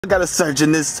I gotta search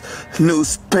in this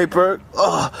newspaper.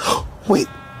 Wait.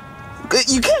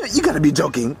 You gotta be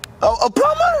joking. A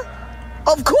plumber?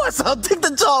 Of course, I'll take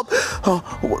the job.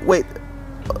 Wait.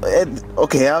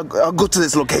 Okay, I'll go to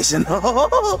this location.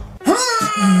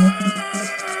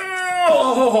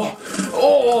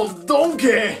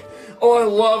 Donkey! I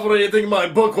love reading my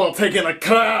book while taking a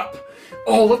crap.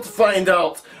 Let's find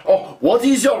out. What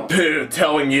is your poo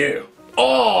telling you?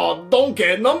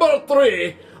 Donkey, number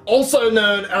 3, also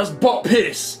known as butt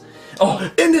piss.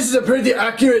 And this is a pretty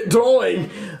accurate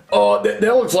drawing. That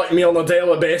looks like me on a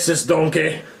daily basis,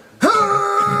 Donkey.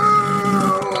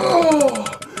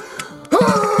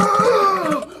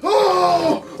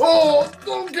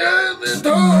 Donkey, the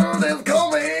turn is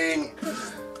coming.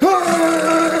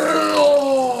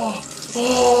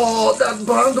 That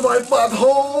burned my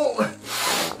butthole.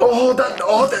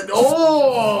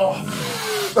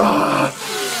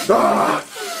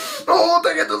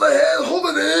 Take it to the head, hold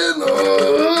it in.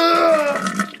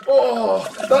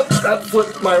 That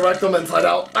flipped my rectum inside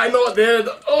out. I know it did.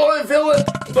 I feel it.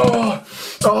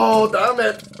 Damn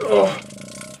it.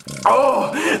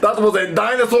 That was a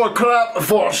dinosaur crap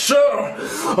for sure.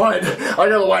 Alright, I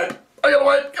gotta wipe.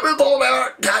 Give it all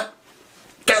there.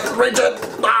 Can't reach it.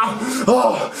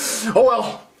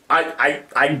 Well.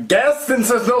 I guess since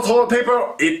there's no toilet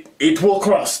paper, it will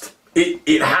crust.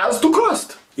 It has to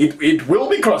crust. It will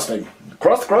be crusting.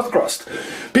 Crust.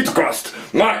 Pizza crust.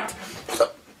 Right.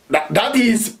 That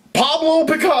is Pablo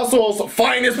Picasso's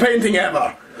finest painting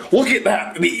ever. Look at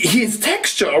that. His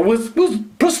texture was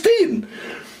pristine.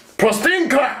 Pristine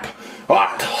crap.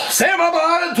 Right. Say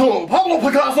bye-bye to Pablo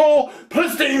Picasso.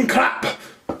 Pristine crap.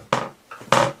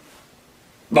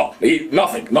 No,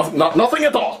 nothing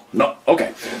at all. No,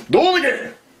 okay. Do it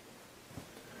again.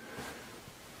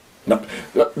 No.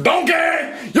 Donkey!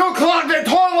 You clogged the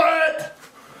toilet!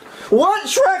 What?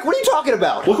 Shrek, what are you talking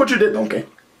about? Look what you did, Donkey.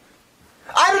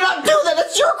 I did not do that!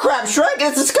 That's your crap, Shrek!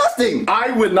 It's disgusting!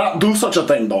 I would not do such a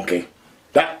thing, Donkey.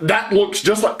 That looks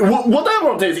just like...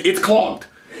 Whatever it is, it's clogged.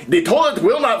 The toilet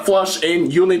will not flush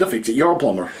and you need to fix it. You're a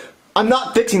plumber. I'm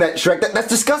not fixing that, Shrek. That's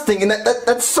disgusting and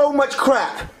that's so much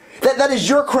crap. That is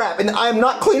your crap and I am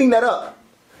not cleaning that up.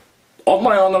 Of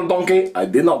my honor, Donkey, I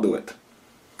did not do it.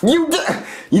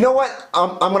 You know what?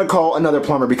 I'm gonna call another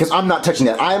plumber because I'm not touching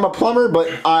that. I am a plumber, but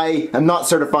I am not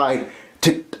certified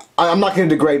to... I'm not gonna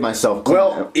degrade myself.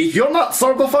 Well, if you're not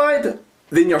certified,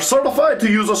 then you're certified to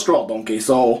use a straw, Donkey,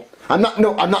 so... I'm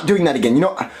not doing that again. You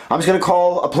know, I'm just gonna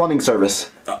call a plumbing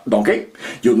service. Donkey,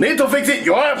 you need to fix it.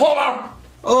 You're a plumber!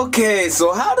 Okay,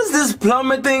 so how does this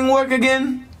plumber thing work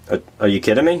again? Are you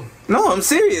kidding me? No, I'm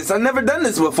serious. I've never done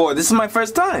this before. This is my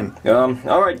first time.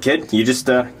 Alright kid, you just,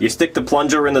 you stick the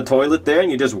plunger in the toilet there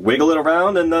and you just wiggle it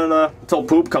around and then, until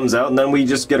poop comes out and then we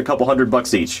just get a couple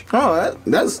 $100 each. Oh,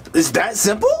 is that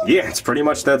simple? Yeah, it's pretty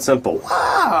much that simple.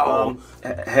 Wow.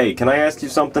 Hey, can I ask you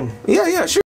something? Yeah, sure.